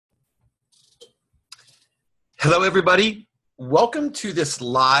Hello, everybody. Welcome to this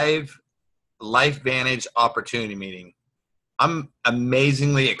live LifeVantage opportunity meeting. I'm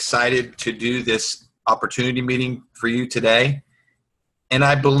amazingly excited to do this opportunity meeting for you today. And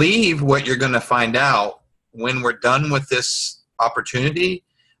I believe what you're going to find out when we're done with this opportunity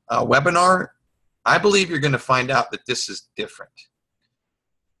webinar, I believe you're going to find out that this is different.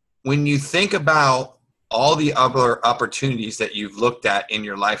 When you think about all the other opportunities that you've looked at in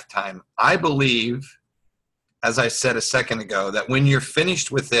your lifetime, I believe, as I said a second ago, that when you're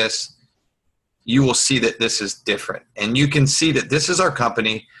finished with this, you will see that this is different. And you can see that this is our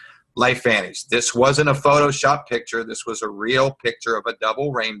company, LifeVantage. This wasn't a Photoshop picture. This was a real picture of a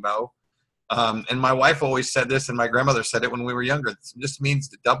double rainbow. And my wife always said this, and my grandmother said it when we were younger. This means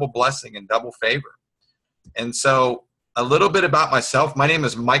the double blessing and double favor. And so a little bit about myself. My name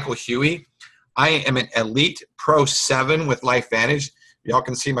is Michael Huey. I am an Elite Pro 7 with LifeVantage. Y'all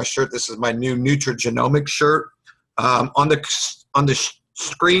can see my shirt. This is my new Nutrigenomics shirt. On the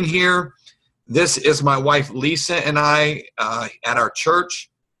screen here, this is my wife Lisa and I at our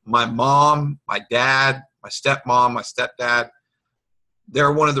church. My mom, my dad, my stepmom, my stepdad.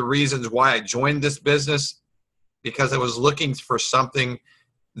 They're one of the reasons why I joined this business, because I was looking for something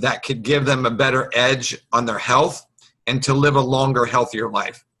that could give them a better edge on their health and to live a longer, healthier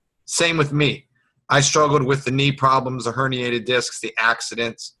life. Same with me. I struggled with the knee problems, the herniated discs, the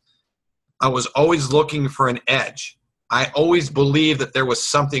accidents. I was always looking for an edge. I always believed that there was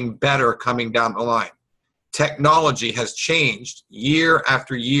something better coming down the line. Technology has changed year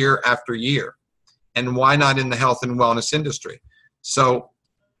after year after year. And why not in the health and wellness industry? So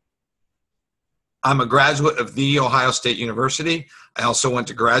I'm a graduate of The Ohio State University. I also went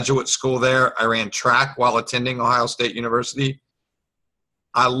to graduate school there. I ran track while attending Ohio State University.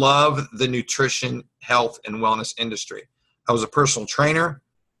 I love the nutrition, health, and wellness industry. I was a personal trainer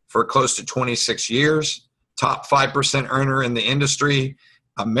for close to 26 years, top 5% earner in the industry,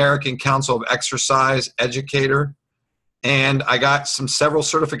 American Council of Exercise educator, and I got several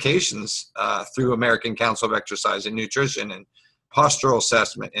certifications through American Council of Exercise in nutrition and postural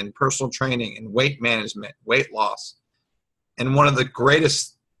assessment and personal training and weight management, weight loss. And one of the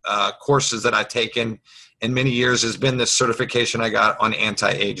greatest courses that I've taken in many years has been this certification I got on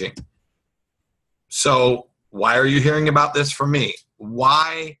anti-aging. So why are you hearing about this from me?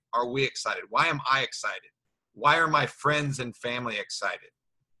 Why are we excited? Why am I excited? Why are my friends and family excited?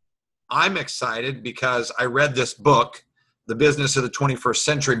 I'm excited because I read this book, The Business of the 21st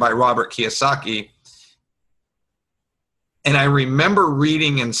Century by Robert Kiyosaki. And I remember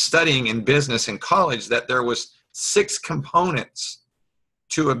reading and studying in business in college that there was 6 components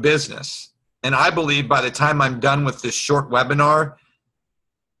to a business. And I believe by the time I'm done with this short webinar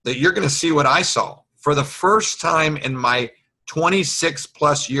that you're going to see what I saw. For the first time in my 26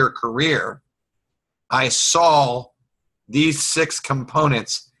 plus year career, I saw these 6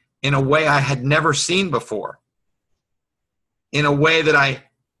 components in a way I had never seen before. In a way that I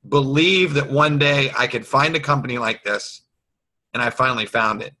believe that one day I could find a company like this, and I finally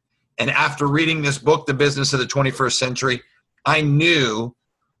found it. And after reading this book, The Business of the 21st Century, I knew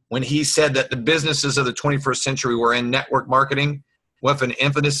when he said that the businesses of the 21st century were in network marketing with an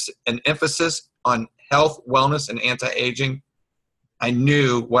emphasis on health, wellness, and anti-aging, I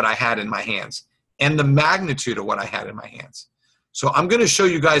knew what I had in my hands and the magnitude of what I had in my hands. So I'm going to show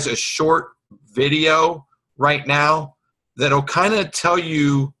you guys a short video right now that'll kind of tell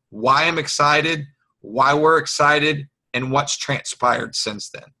you why I'm excited, why we're excited, and what's transpired since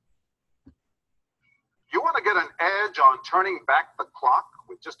then. You want to get an edge on turning back the clock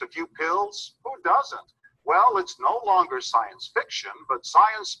with just a few pills? Who doesn't? Well, it's no longer science fiction, but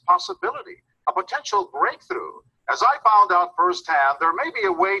science possibility, a potential breakthrough. As I found out firsthand, there may be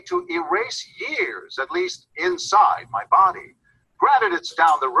a way to erase years, at least inside my body. Granted, it's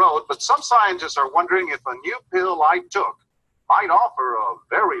down the road, but some scientists are wondering if a new pill I took might offer a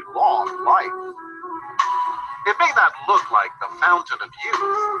very long life. It may not look like the fountain of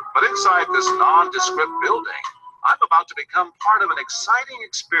youth, but inside this nondescript building, I'm about to become part of an exciting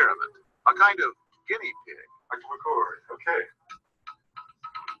experiment, a kind of guinea pig. I can record, okay.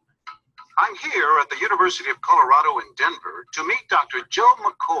 I'm here at the University of Colorado in Denver to meet Dr. Joe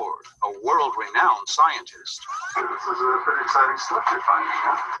McCord, a world-renowned scientist. This is pretty exciting stuff you're finding,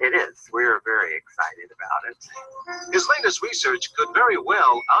 huh? It is. We're very excited about it. His latest research could very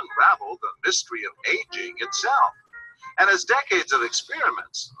well unravel the mystery of aging itself. And as decades of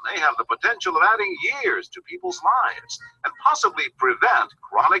experiments, they have the potential of adding years to people's lives and possibly prevent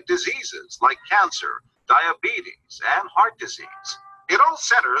chronic diseases like cancer, diabetes, and heart disease. It all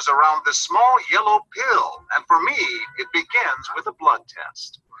centers around this small yellow pill, and for me, it begins with a blood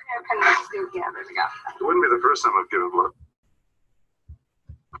test. Yeah, there we go. It wouldn't be the first time I've given blood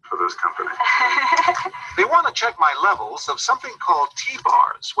for this company. They want to check my levels of something called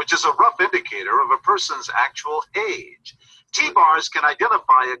T-bars, which is a rough indicator of a person's actual age. T-bars can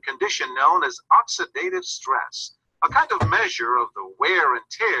identify a condition known as oxidative stress, a kind of measure of the wear and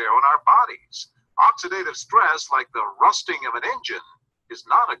tear on our bodies. Oxidative stress, like the rusting of an engine, is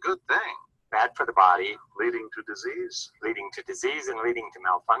not a good thing. Bad for the body, Leading to disease. leading to disease and leading to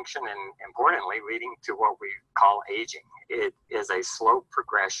malfunction, and importantly, leading to what we call aging. It is a slow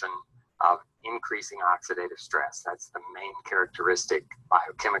progression of increasing oxidative stress. That's the main characteristic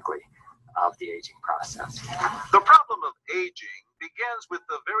biochemically of the aging process. The problem of aging begins with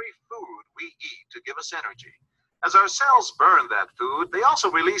the very food we eat to give us energy. As our cells burn that food, they also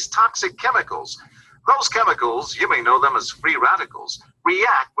release toxic chemicals. Those chemicals, you may know them as free radicals,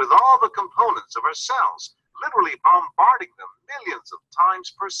 react with all the components of our cells, literally bombarding them millions of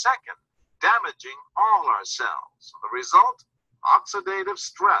times per second, damaging all our cells. The result? Oxidative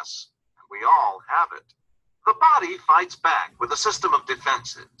stress. And we all have it. The body fights back with a system of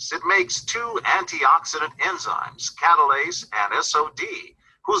defenses. It makes two antioxidant enzymes, catalase and SOD,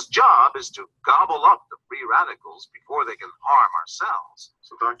 whose job is to gobble up the free radicals before they can harm our cells.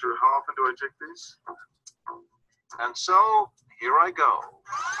 So, doctor, how often do I take these? And so, here I go.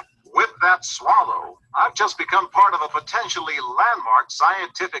 With that swallow, I've just become part of a potentially landmark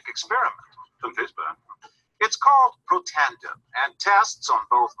scientific experiment. Doesn't taste bad. It's called Protandim, and tests on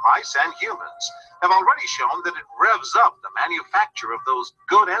both mice and humans have already shown that it revs up the manufacture of those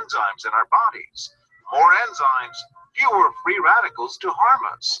good enzymes in our bodies. More enzymes, fewer free radicals to harm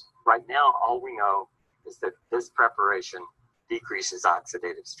us. Right now, all we know is that this preparation decreases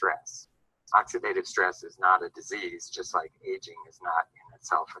oxidative stress. Oxidative stress is not a disease, just like aging is not in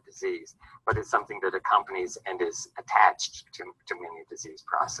itself a disease, but it's something that accompanies and is attached to many disease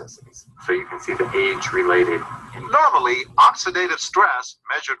processes. So you can see the age-related. Normally, oxidative stress,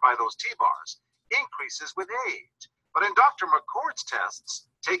 measured by those T-bars, increases with age. But in Dr. McCord's tests,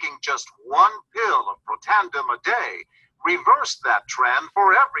 taking just one pill of Protandim a day reversed that trend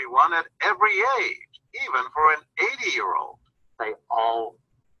for everyone at every age, even for an 80-year-old. They all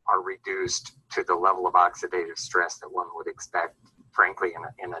are reduced to the level of oxidative stress that one would expect, frankly,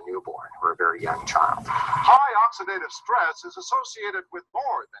 in a newborn or a very young child. High oxidative stress is associated with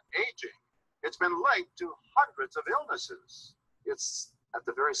more than aging. It's been linked to hundreds of illnesses. It's at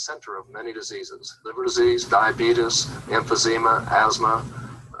the very center of many diseases: liver disease, diabetes, emphysema, asthma.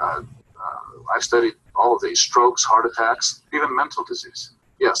 I've studied all of these: strokes, heart attacks, Even mental disease,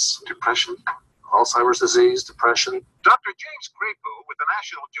 yes, depression. Alzheimer's disease, depression. Dr. James Crapo with the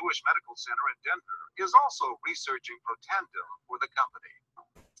National Jewish Medical Center in Denver is also researching Protandim for the company.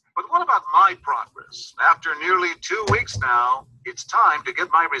 But what about my progress? After nearly 2 weeks now, it's time to get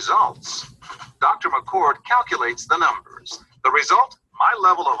my results. Dr. McCord calculates the numbers. The result? My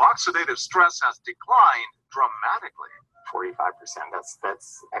level of oxidative stress has declined dramatically. 45%,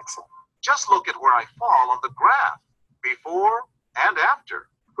 that's excellent. Just look at where I fall on the graph, before and after.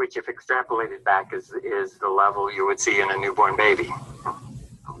 Which, if extrapolated back, is the level you would see in a newborn baby.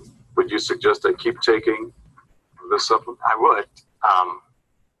 Would you suggest I keep taking this supplement? I would.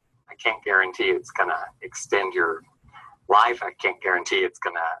 I can't guarantee it's going to extend your life. I can't guarantee it's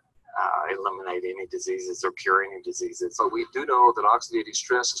going to eliminate any diseases or cure any diseases. But we do know that oxidative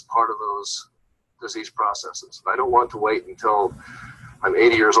stress is part of those disease processes. I don't want to wait until I'm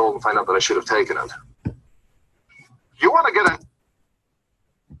 80 years old and find out that I should have taken it. You want to get an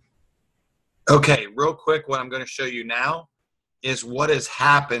Okay, real quick, what I'm going to show you now is what has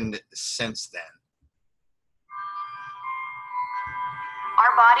happened since then.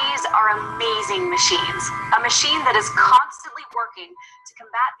 Our bodies are amazing machines, a machine that is constantly working to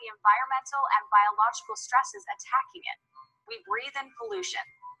combat the environmental and biological stresses attacking it. We breathe in pollution.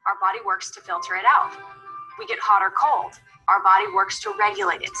 Our body works to filter it out. We get hot or cold. Our body works to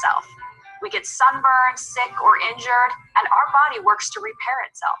regulate itself. We get sunburned, sick, or injured, and our body works to repair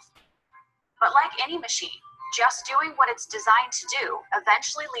itself. But like any machine, just doing what it's designed to do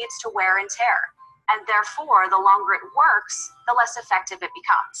eventually leads to wear and tear. And therefore, the longer it works, the less effective it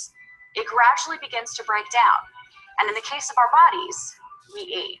becomes. It gradually begins to break down. And in the case of our bodies, we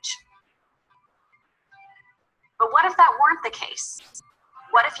age. But what if that weren't the case?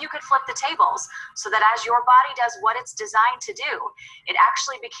 What if you could flip the tables so that as your body does what it's designed to do, it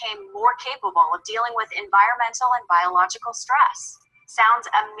actually became more capable of dealing with environmental and biological stress? Sounds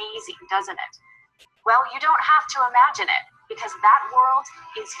amazing, doesn't it? Well, you don't have to imagine it, because that world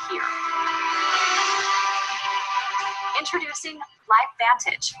is here. Introducing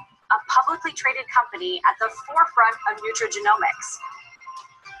LifeVantage, a publicly traded company at the forefront of nutrigenomics.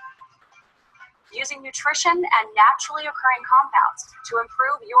 using nutrition and naturally occurring compounds to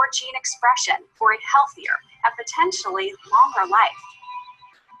improve your gene expression for a healthier and potentially longer life.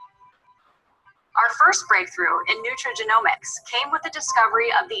 Our first breakthrough in nutrigenomics came with the discovery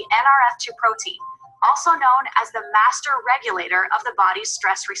of the NRF2 protein, also known as the master regulator of the body's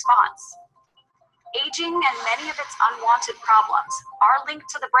stress response. Aging and many of its unwanted problems are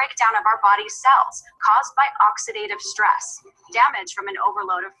linked to the breakdown of our body's cells caused by oxidative stress, damage from an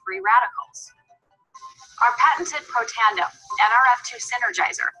overload of free radicals. Our patented Protandim NRF2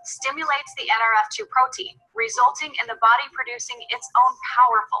 synergizer stimulates the NRF2 protein, resulting in the body producing its own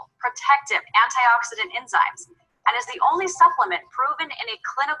powerful, protective antioxidant enzymes, and is the only supplement proven in a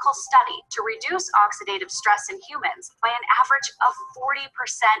clinical study to reduce oxidative stress in humans by an average of 40%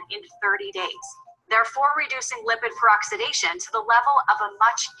 in 30 days, therefore reducing lipid peroxidation to the level of a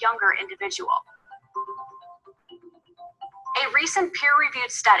much younger individual. A recent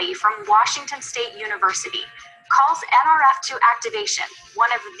peer-reviewed study from Washington State University calls NRF2 activation one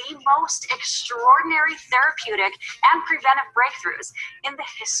of the most extraordinary therapeutic and preventive breakthroughs in the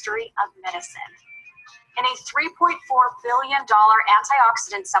history of medicine. In a $3.4 billion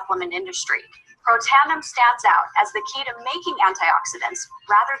antioxidant supplement industry, Protandim stands out as the key to making antioxidants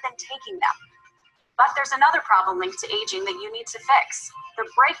rather than taking them. But there's another problem linked to aging that you need to fix: the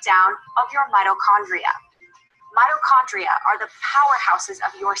breakdown of your mitochondria. Mitochondria are the powerhouses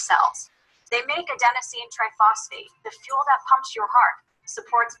of your cells. They make adenosine triphosphate, the fuel that pumps your heart,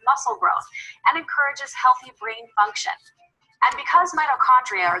 supports muscle growth, and encourages healthy brain function. And because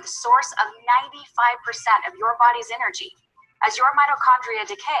mitochondria are the source of 95% of your body's energy, as your mitochondria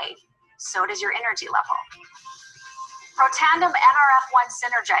decay, so does your energy level. Protandim NRF1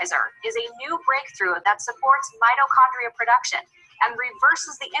 Synergizer is a new breakthrough that supports mitochondria production and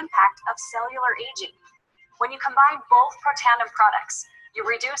reverses the impact of cellular aging. When you combine both Protandim products, you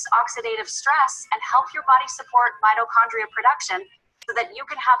reduce oxidative stress and help your body support mitochondria production so that you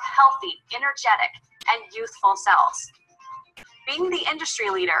can have healthy, energetic, and youthful cells. Being the industry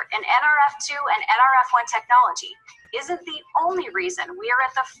leader in NRF2 and NRF1 technology isn't the only reason we are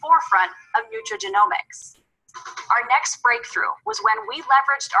at the forefront of nutrigenomics. Our next breakthrough was when we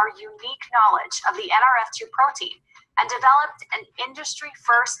leveraged our unique knowledge of the NRF2 protein and developed an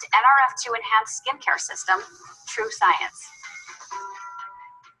industry-first NRF2 enhanced skincare system, TrueScience.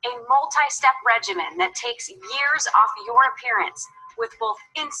 A multi-step regimen that takes years off your appearance with both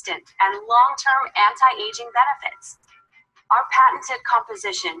instant and long-term anti-aging benefits. Our patented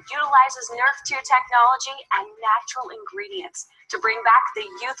composition utilizes Nerf2 technology and natural ingredients to bring back the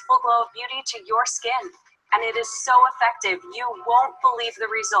youthful glow of beauty to your skin. And it is so effective, you won't believe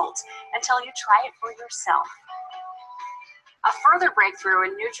the results until you try it for yourself. A further breakthrough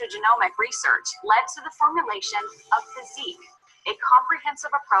in nutrigenomic research led to the formulation of Physique, a comprehensive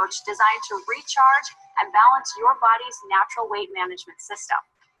approach designed to recharge and balance your body's natural weight management system.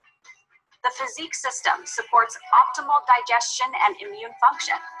 The Physique system supports optimal digestion and immune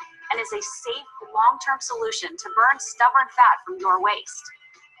function and is a safe, long-term solution to burn stubborn fat from your waist.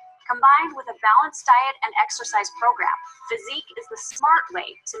 Combined with a balanced diet and exercise program, Physique is the smart way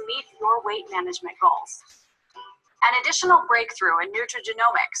to meet your weight management goals. An additional breakthrough in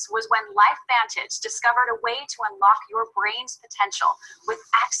nutrigenomics was when LifeVantage discovered a way to unlock your brain's potential with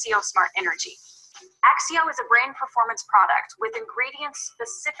Axio Smart Energy. Axio is a brain performance product with ingredients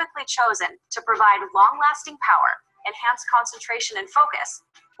specifically chosen to provide long-lasting power, enhance concentration and focus,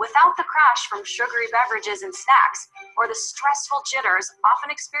 without the crash from sugary beverages and snacks or the stressful jitters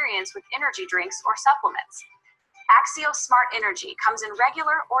often experienced with energy drinks or supplements. Axio Smart Energy comes in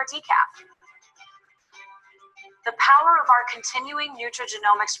regular or decaf. The power of our continuing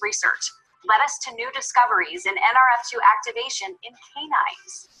nutrigenomics research led us to new discoveries in NRF2 activation in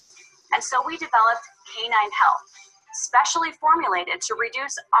canines. And so we developed Canine Health, specially formulated to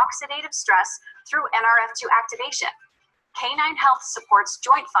reduce oxidative stress through NRF2 activation. Canine Health supports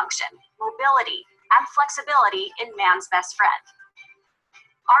joint function, mobility, and flexibility in man's best friend.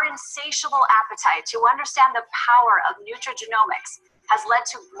 Our insatiable appetite to understand the power of nutrigenomics has led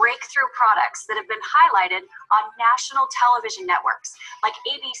to breakthrough products that have been highlighted on national television networks like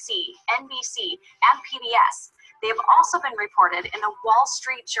ABC, NBC, and PBS. They have also been reported in the Wall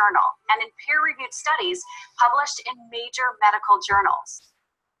Street Journal and in peer-reviewed studies published in major medical journals.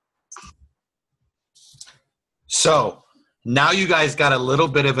 So now you guys got a little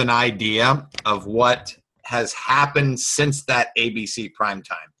bit of an idea of what has happened since that ABC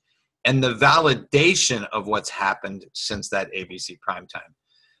primetime and the validation of what's happened since that ABC primetime.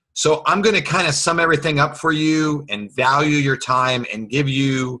 So I'm going to kind of sum everything up for you and value your time and give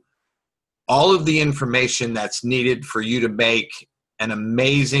you all of the information that's needed for you to make an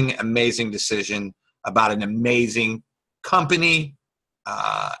amazing, amazing decision about an amazing company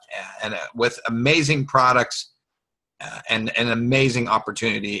with amazing products and an amazing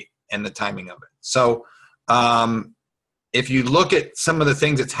opportunity and the timing of it. So if you look at some of the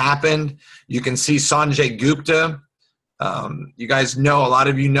things that's happened, you can see Sanjay Gupta. You guys know, a lot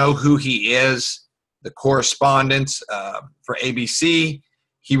of you know who he is, the correspondent for ABC.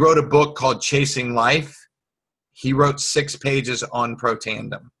 He wrote a book called Chasing Life. He wrote 6 pages on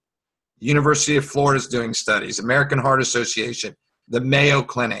Protandim. University of Florida is doing studies, American Heart Association, the Mayo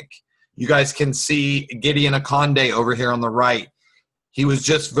Clinic. You guys can see Gideon Akonde over here on the right. He was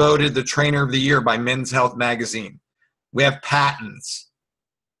just voted the Trainer of the Year by Men's Health magazine. We have patents.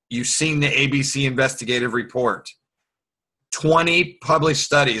 You've seen the ABC investigative report. 20 published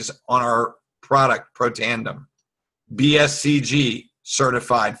studies on our product, Protandim. BSCG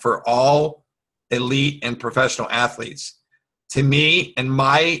certified for all elite and professional athletes. To me, in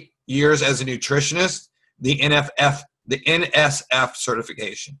my years as a nutritionist, the NSF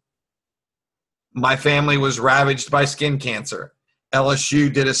certification. My family was ravaged by skin cancer.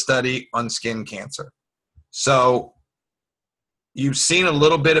 LSU did a study on skin cancer. So you've seen a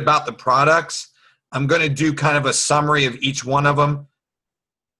little bit about the products. I'm going to do kind of a summary of each one of them.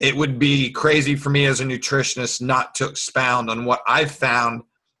 It would be crazy for me as a nutritionist not to expound on what I've found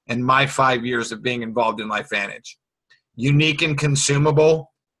in my 5 years of being involved in LifeVantage. Unique and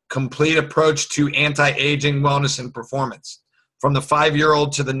consumable, complete approach to anti-aging, wellness, and performance. From the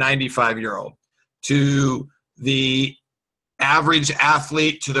 5-year-old to the 95-year-old, to the average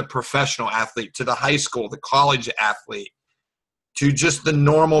athlete, to the professional athlete, to the high school, the college athlete, to just the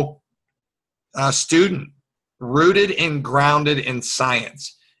normal student, rooted and grounded in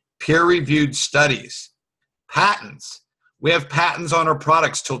science, peer-reviewed studies, patents. We have patents on our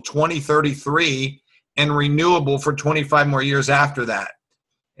products till 2033 and renewable for 25 more years after that.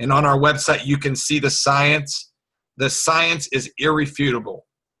 And on our website, you can see the science. The science is irrefutable.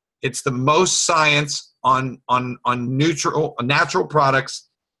 It's the most science on natural products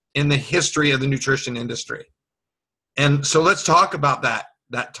in the history of the nutrition industry. And so let's talk about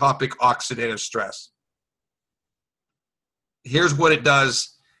that topic, oxidative stress. Here's what it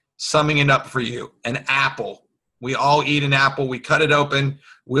does, summing it up for you. An apple. We all eat an apple. We cut it open.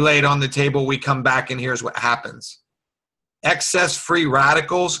 We lay it on the table. We come back, and here's what happens. Excess free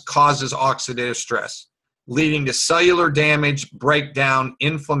radicals causes oxidative stress, leading to cellular damage, breakdown,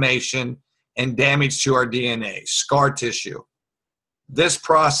 inflammation, and damage to our DNA, scar tissue. This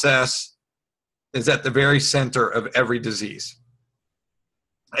process is at the very center of every disease.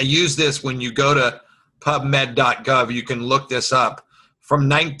 I use this when you go to PubMed.gov. You can look this up. From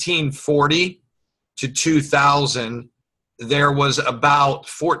 1940 to 2000, there was about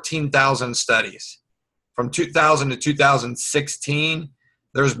 14,000 studies. From 2000 to 2016,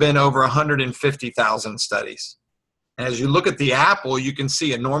 there's been over 150,000 studies. And as you look at the apple, you can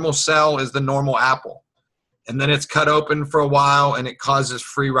see a normal cell is the normal apple. And then it's cut open for a while, and it causes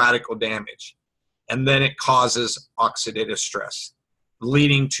free radical damage. And then it causes oxidative stress,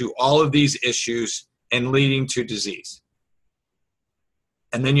 leading to all of these issues and leading to disease.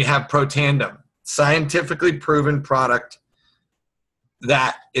 And then you have Protandim, scientifically proven product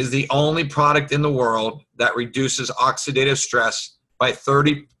that is the only product in the world that reduces oxidative stress by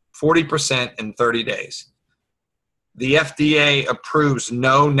 40% in 30 days. The FDA approves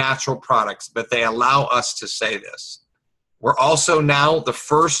no natural products, but they allow us to say this. We're also now the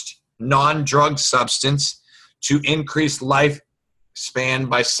first non-drug substance to increase lifespan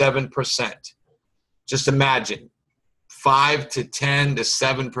by 7%. Just imagine 5 to 10 to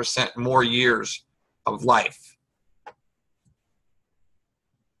 7% more years of life.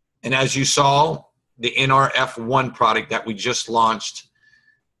 And as you saw, the NRF1 product that we just launched,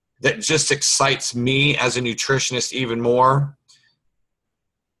 that just excites me as a nutritionist even more.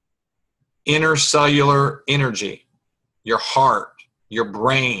 Intercellular energy, your heart, your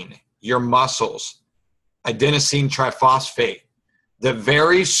brain, your muscles, adenosine triphosphate, the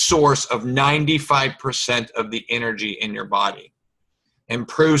very source of 95% of the energy in your body.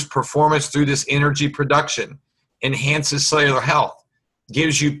 Improves performance through this energy production, enhances cellular health,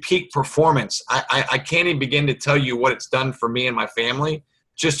 gives you peak performance. I can't even begin to tell you what it's done for me and my family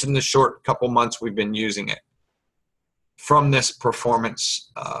just in the short couple months we've been using it from this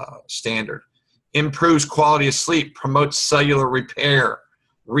performance standard. Improves quality of sleep, promotes cellular repair,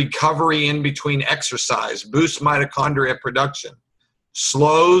 recovery in between exercise, boosts mitochondria production,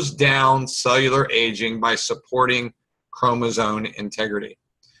 slows down cellular aging by supporting chromosome integrity.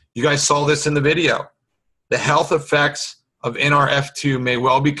 You guys saw this in the video. The health effects of NRF2 may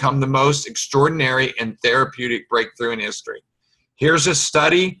well become the most extraordinary and therapeutic breakthrough in history. Here's a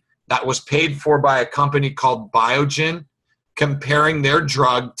study that was paid for by a company called Biogen, comparing their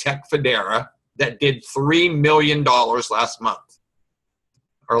drug Tecfidera that did $3 million last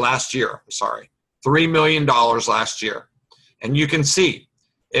year. $3 million last year. And you can see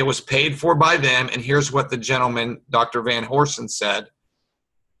it was paid for by them. And here's what the gentleman, Dr. Van Horsen, said.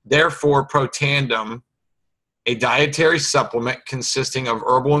 Therefore, Protandim, a dietary supplement consisting of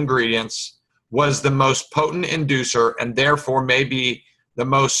herbal ingredients, was the most potent inducer and therefore may be the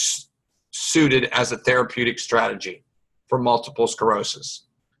most suited as a therapeutic strategy for multiple sclerosis.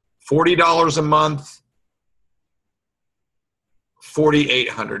 $40 a month,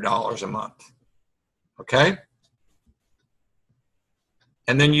 $4,800 a month. Okay?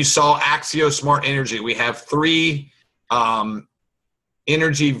 And then you saw Axio Smart Energy. We have 3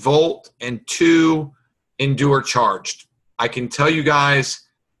 Energy Volt and 2 Endure Charged. I can tell you guys,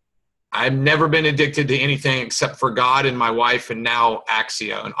 I've never been addicted to anything except for God and my wife, and now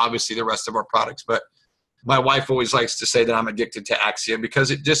Axio, and obviously the rest of our products. But my wife always likes to say that I'm addicted to Axio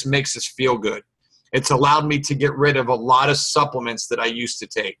because it just makes us feel good. It's allowed me to get rid of a lot of supplements that I used to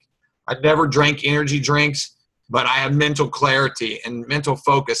take. I never drank energy drinks, but I have mental clarity and mental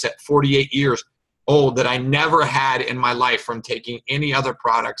focus at 48 years old that I never had in my life from taking any other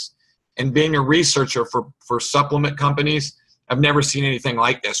products. And being a researcher for supplement companies, I've never seen anything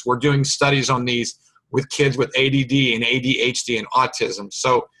like this. We're doing studies on these with kids with ADD and ADHD and autism.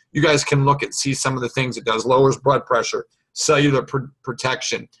 So you guys can look and see some of the things it does. Lowers blood pressure, cellular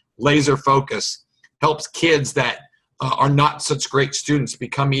protection, laser focus, helps kids that are not such great students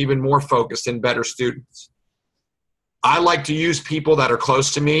become even more focused and better students. I like to use people that are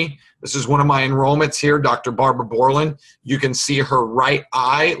close to me. This is one of my enrollments here, Dr. Barbara Borland. You can see her right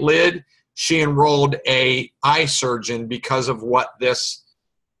eyelid. She enrolled a eye surgeon because of what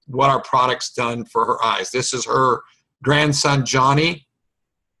our product's done for her eyes. This is her grandson, Johnny,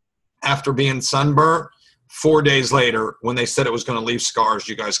 after being sunburnt. 4 days later, when they said it was going to leave scars,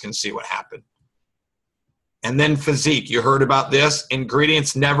 you guys can see what happened. And then Physique, you heard about this.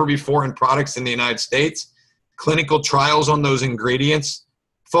 Ingredients never before in products in the United States. Clinical trials on those ingredients.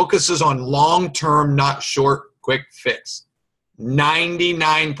 Focuses on long-term, not short, quick fix.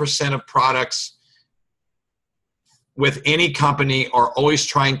 99% of products with any company are always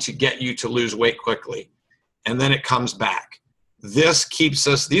trying to get you to lose weight quickly. And then it comes back. This keeps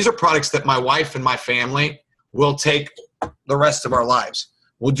us, these are products that my wife and my family will take the rest of our lives.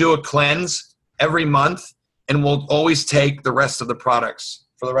 We'll do a cleanse every month, and we'll always take the rest of the products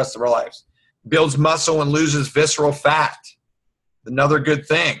for the rest of our lives. Builds muscle and loses visceral fat. Another good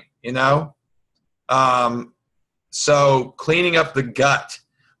thing, you know. So cleaning up the gut.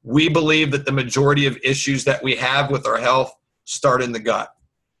 We believe that the majority of issues that we have with our health start in the gut.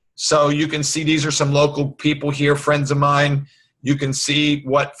 So you can see these are some local people here, friends of mine. You can see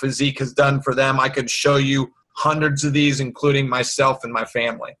what Physique has done for them. I could show you hundreds of these, including myself and my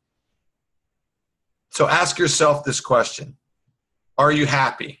family. So ask yourself this question. Are you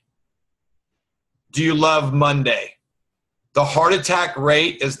happy? Do you love Monday? The heart attack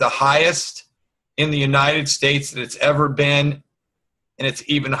rate is the highest in the United States that it's ever been, and it's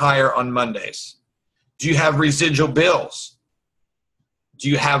even higher on Mondays. Do you have residual bills? Do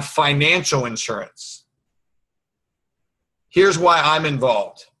you have financial insurance? Here's why I'm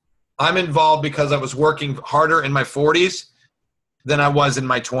involved. I'm involved because I was working harder in my 40s than I was in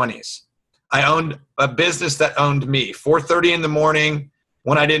my 20s. I owned a business that owned me. 4:30 in the morning,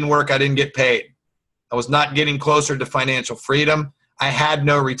 when I didn't work, I didn't get paid. I was not getting closer to financial freedom. I had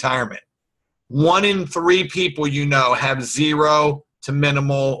no retirement. 1 in 3 people you know have 0 to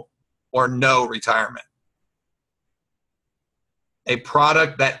minimal or no retirement. A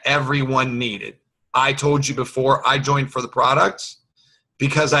product that everyone needed. I told you before, I joined for the products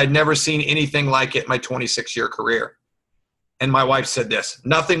because I'd never seen anything like it in my 26-year career. And my wife said this,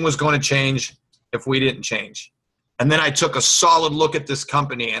 nothing was going to change if we didn't change. And then I took a solid look at this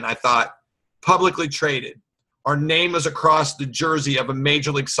company and I thought, publicly traded. Our name is across the jersey of a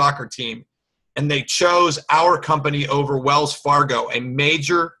Major League Soccer team. And they chose our company over Wells Fargo, a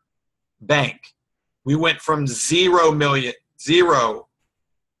major bank. We went from 0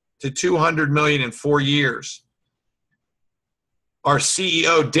 to 200 million in 4 years. Our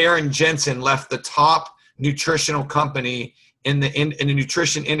CEO, Darren Jensen, left the top nutritional company in the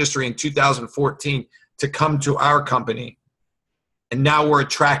nutrition industry in 2014 to come to our company. And now we're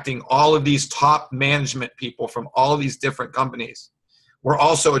attracting all of these top management people from all of these different companies. We're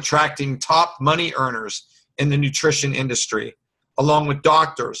also attracting top money earners in the nutrition industry, along with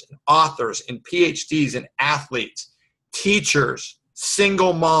doctors and authors and PhDs and athletes, teachers,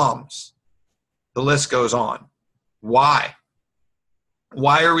 single moms. The list goes on. Why?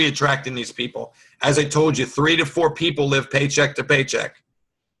 Why are we attracting these people? As I told you, 3 to 4 people live paycheck to paycheck.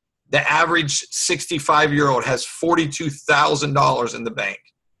 The average 65-year-old has $42,000 in the bank.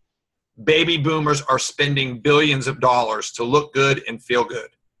 Baby boomers are spending billions of dollars to look good and feel good.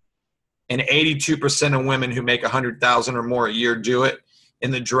 And 82% of women who make $100,000 or more a year do it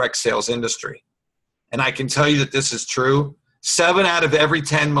in the direct sales industry. And I can tell you that this is true. 7 out of every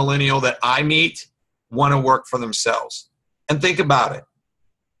 10 millennial that I meet want to work for themselves. And think about it.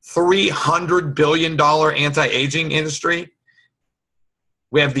 $300 billion anti-aging industry.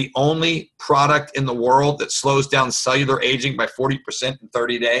 We have the only product in the world that slows down cellular aging by 40% in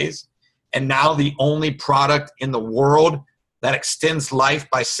 30 days. And now the only product in the world that extends life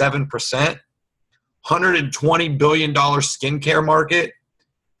by 7%. $120 billion skincare market.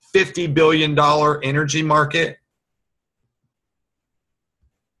 $50 billion energy market.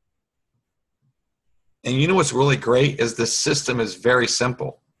 And you know what's really great is the system is very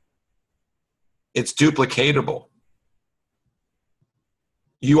simple. It's duplicatable.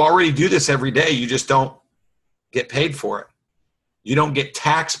 You already do this every day. You just don't get paid for it. You don't get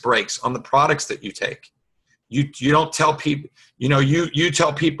tax breaks on the products that you take. You don't tell people, you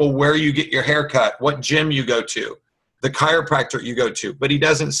tell people where you get your hair cut, what gym you go to, the chiropractor you go to, but he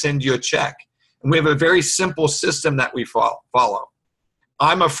doesn't send you a check. And we have a very simple system that we follow.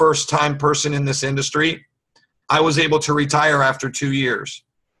 I'm a first-time person in this industry. I was able to retire after 2 years.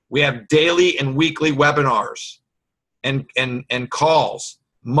 We have daily and weekly webinars and calls,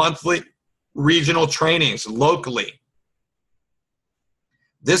 monthly regional trainings locally.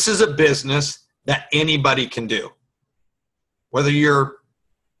 This is a business that anybody can do. Whether you're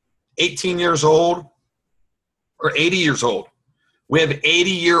 18 years old or 80 years old. We have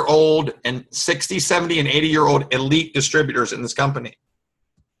 80-year-old and 60, 70, and 80-year-old elite distributors in this company.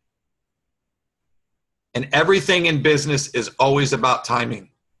 And everything in business is always about timing.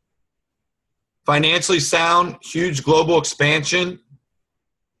 Financially sound, huge global expansion,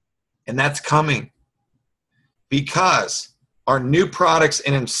 and that's coming because our new products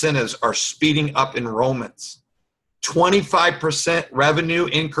and incentives are speeding up enrollments. 25% revenue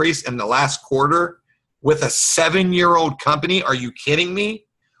increase in the last quarter with a 7-year-old company. Are you kidding me?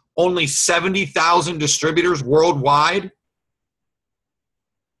 Only 70,000 distributors worldwide.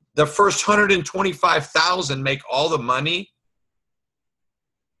 The first 125,000 make all the money,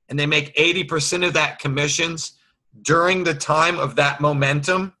 and they make 80% of that commissions during the time of that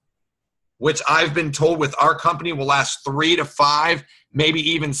momentum, which I've been told with our company will last 3 to 5, maybe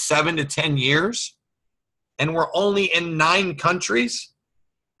even 7 to 10 years. And we're only in 9 countries.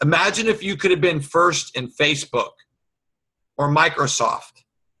 Imagine if you could have been first in Facebook or Microsoft.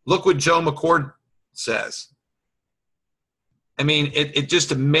 Look what Joe McCord says. I mean, it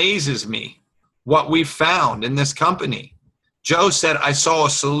just amazes me what we found in this company. Joe said, I saw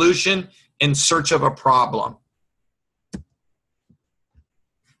a solution in search of a problem.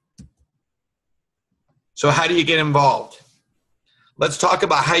 So how do you get involved? Let's talk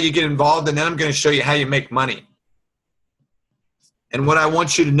about how you get involved, and then I'm going to show you how you make money. And what I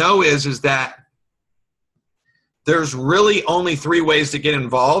want you to know is that there's really only 3 ways to get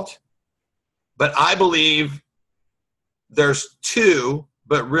involved, but I believe there's 2,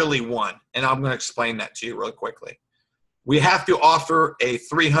 but really 1. And I'm going to explain that to you real quickly. We have to offer a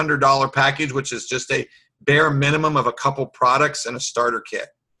 $300 package, which is just a bare minimum of a couple products and a starter kit.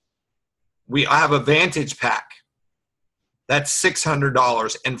 I have a Vantage pack. That's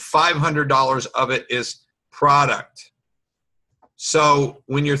 $600, and $500 of it is product. So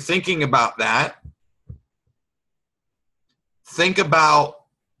when you're thinking about that, think about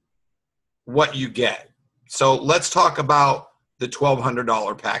what you get. So let's talk about the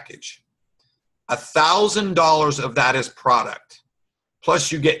 $1,200 package. $1,000 of that is product.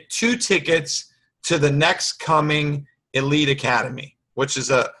 Plus you get 2 tickets to the next coming Elite Academy, which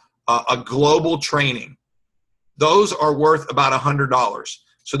is a global training. Those are worth about $100.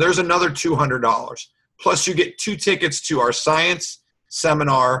 So there's another $200. Plus you get 2 tickets to our science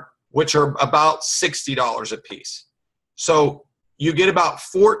seminar, which are about $60 a piece. So you get about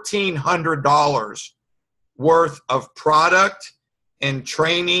 $1,400 worth of product and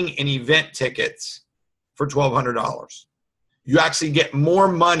training and event tickets for $1,200. You actually get more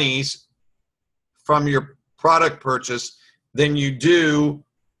monies from your product purchase than you do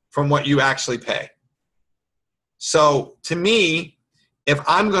from what you actually pay. So to me, if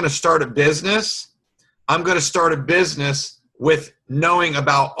I'm going to start a business, I'm going to start a business with knowing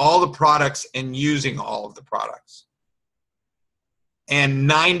about all the products and using all of the products. And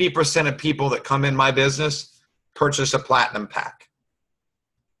 90% of people that come in my business purchase a platinum pack.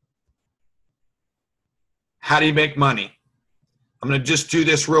 How do you make money? I'm going to just do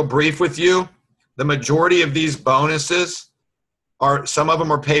this real brief with you. The majority of these bonuses are, some of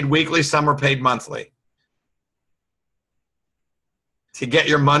them are paid weekly, some are paid monthly. To get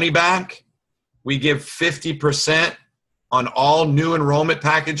your money back, we give 50% on all new enrollment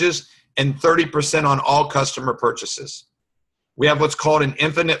packages and 30% on all customer purchases. We have what's called an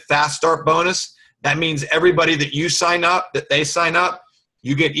infinite fast start bonus. That means everybody that you sign up, that they sign up,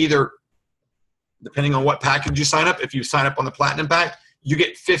 you get either, depending on what package you sign up, if you sign up on the Platinum Pack, you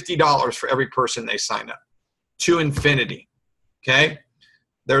get $50 for every person they sign up, to infinity, okay?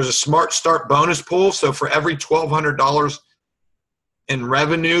 There's a Smart Start bonus pool, so for every $1,200 in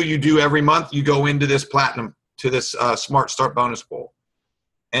revenue you do every month, you go into this Platinum, to this Smart Start bonus pool.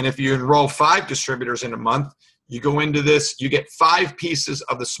 And if you enroll 5 distributors in a month, you go into this, you get 5 pieces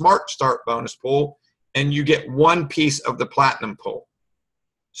of the Smart Start bonus pool, and you get 1 piece of the Platinum pool.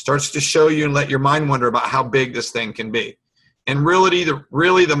 Starts to show you and let your mind wonder about how big this thing can be. And really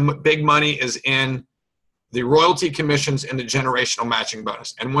the big money is in the royalty commissions and the generational matching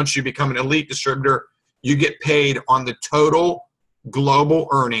bonus. And once you become an elite distributor, you get paid on the total global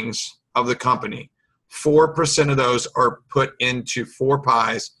earnings of the company. 4% of those are put into 4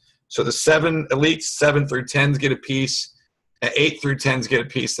 pies. So the 7 elites, 7 through 10s get a piece, the 8 through 10s get a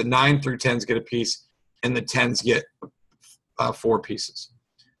piece, the 9 through 10s get a piece, and the 10s get 4 pieces.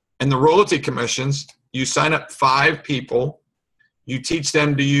 And the royalty commissions, you sign up 5 people, you teach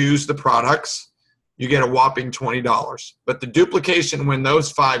them to use the products, you get a whopping $20. But the duplication, when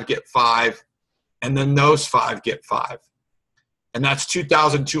those 5 get 5, and then those 5 get 5. And that's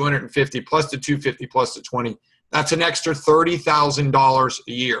 $2,250 plus the $250 plus the $20. That's an extra $30,000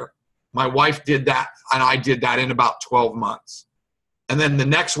 a year. My wife did that, and I did that in about 12 months. And then the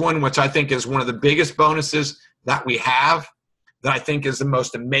next one, which I think is one of the biggest bonuses that we have, that I think is the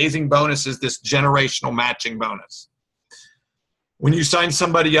most amazing bonus, is this generational matching bonus. When you sign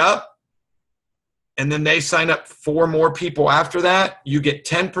somebody up, and then they sign up 4 more people after that, you get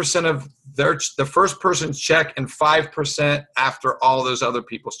 10% of the first person's check and 5% after all those other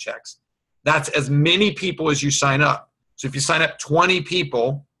people's checks. That's as many people as you sign up. So if you sign up 20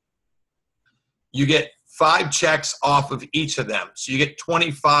 people, you get 5 checks off of each of them. So you get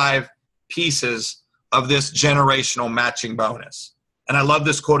 25 pieces of this generational matching bonus. And I love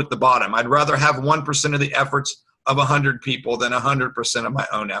this quote at the bottom. I'd rather have 1% of the efforts of 100 people than 100% of my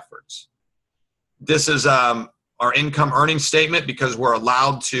own efforts. This is our income earnings statement, because we're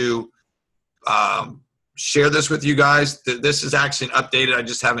allowed to share this with you guys. This is actually updated. I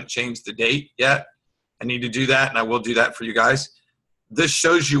just haven't changed the date yet. I need to do that, and I will do that for you guys. This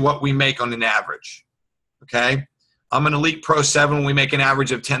shows you what we make on an average, okay? I'm an Elite Pro 7. We make an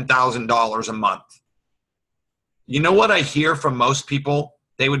average of $10,000 a month. You know what I hear from most people?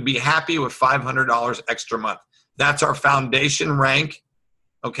 They would be happy with $500 extra a month. That's our foundation rank,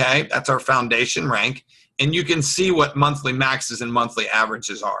 okay? That's our foundation rank. And you can see what monthly maxes and monthly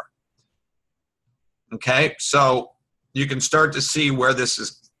averages are. Okay, so you can start to see where this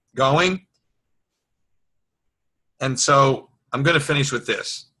is going. And so I'm going to finish with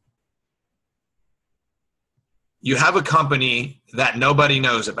this. You have a company that nobody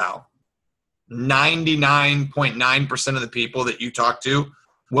knows about. 99.9% of the people that you talk to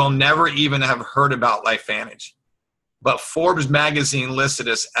will never even have heard about LifeVantage. But Forbes magazine listed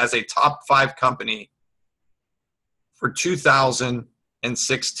us as a top 5 company for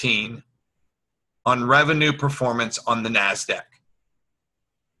 2016 on revenue performance on the NASDAQ.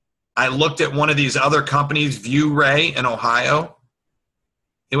 I looked at one of these other companies, ViewRay in Ohio.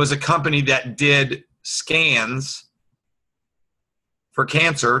 It was a company that did scans for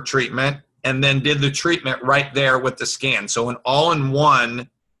cancer treatment and then did the treatment right there with the scan. So an all-in-one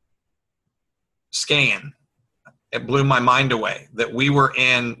scan. It blew my mind away that we were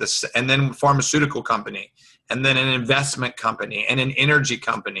in this, and then pharmaceutical company, and then an investment company, and an energy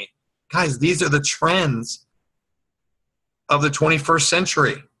company. Guys, these are the trends of the 21st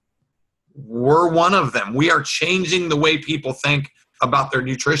century. We're one of them. We are changing the way people think about their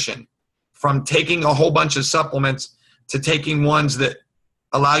nutrition, from taking a whole bunch of supplements to taking ones that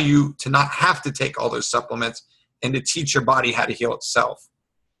allow you to not have to take all those supplements and to teach your body how to heal itself.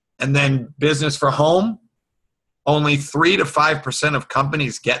 And then business for home, only 3 to 5% of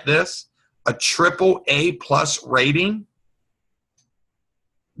companies get this. A AAA+ rating.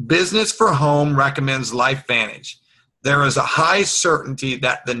 Business for home recommends LifeVantage. There is a high certainty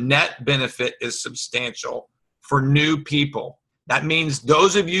that the net benefit is substantial for new people. That means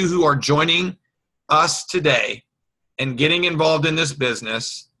those of you who are joining us today and getting involved in this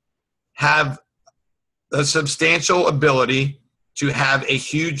business have a substantial ability to have a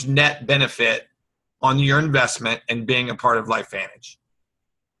huge net benefit on your investment and being a part of LifeVantage.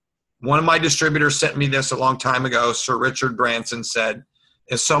 One of my distributors sent me this a long time ago. Sir Richard Branson said,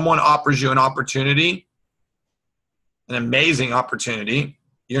 if someone offers you an opportunity, an amazing opportunity,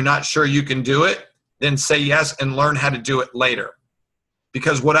 you're not sure you can do it, then say yes and learn how to do it later.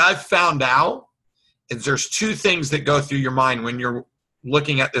 Because what I've found out is there's two things that go through your mind when you're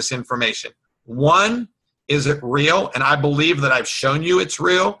looking at this information. One, is it real? And I believe that I've shown you it's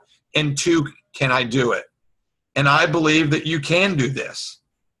real. And two, can I do it? And I believe that you can do this.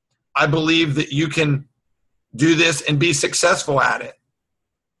 I believe that you can do this and be successful at it.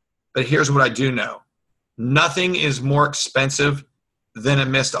 But here's what I do know. Nothing is more expensive than a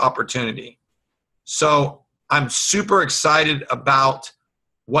missed opportunity. So I'm super excited about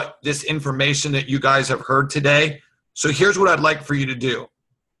what this information that you guys have heard today. So here's what I'd like for you to do.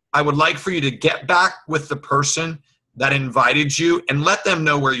 I would like for you to get back with the person that invited you and let them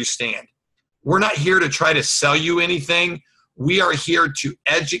know where you stand. We're not here to try to sell you anything. We are here to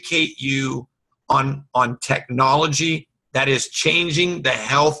educate you on technology that is changing the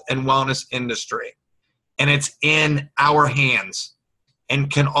health and wellness industry. And it's in our hands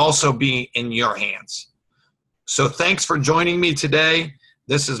and can also be in your hands. So thanks for joining me today.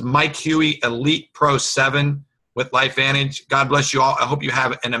 This is Mike Huey, Elite Pro 7 with LifeVantage. God bless you all. I hope you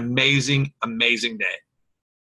have an amazing, amazing day.